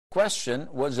question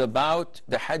was about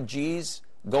the Hajjis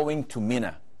going to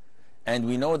Mina. And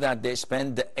we know that they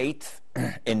spend the 8th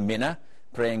in Mina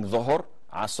praying Dhuhr,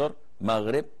 Asr,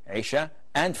 Maghrib, Isha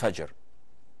and Fajr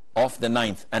of the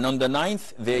 9th. And on the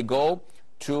 9th they go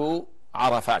to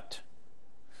Arafat.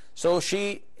 So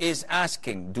she is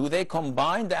asking, do they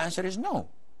combine? The answer is no.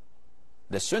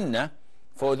 The Sunnah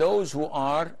for those who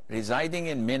are residing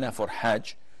in Mina for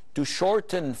Hajj to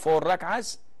shorten 4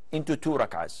 rak'ahs into 2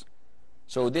 rak'ahs.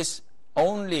 So this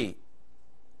only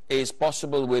is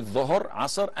possible with Dhuhr,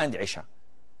 Asr and Isha.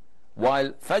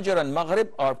 While Fajr and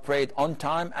Maghrib are prayed on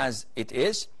time as it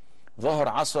is,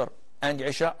 Dhuhr, Asr and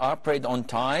Isha are prayed on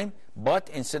time, but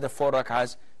instead of 4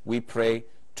 rak'ahs, we pray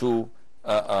 2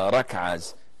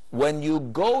 rak'ahs. When you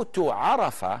go to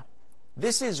Arafah,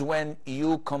 this is when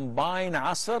you combine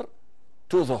Asr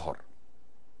to Dhuhr.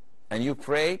 And you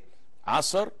pray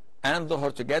Asr and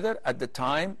Dhuhr together at the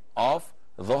time of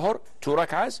Dhuhr, 2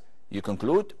 rak'ahs. You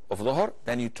conclude of Dhuhr,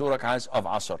 then you 2 rak'ahs of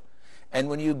Asr. And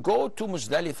when you go to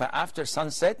Muzdalifah after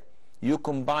sunset, you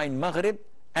combine Maghrib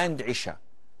and Isha.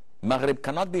 Maghrib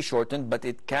cannot be shortened, but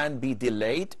it can be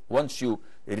delayed once you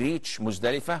reach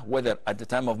Muzdalifah, whether at the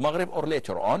time of Maghrib or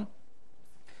later on.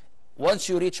 Once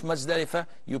you reach Muzdalifah,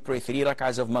 you pray 3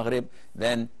 rak'ahs of Maghrib,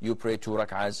 then you pray 2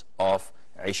 rak'ahs of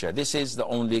Isha. This is the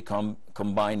only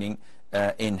combining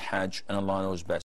in Hajj, and Allah knows best.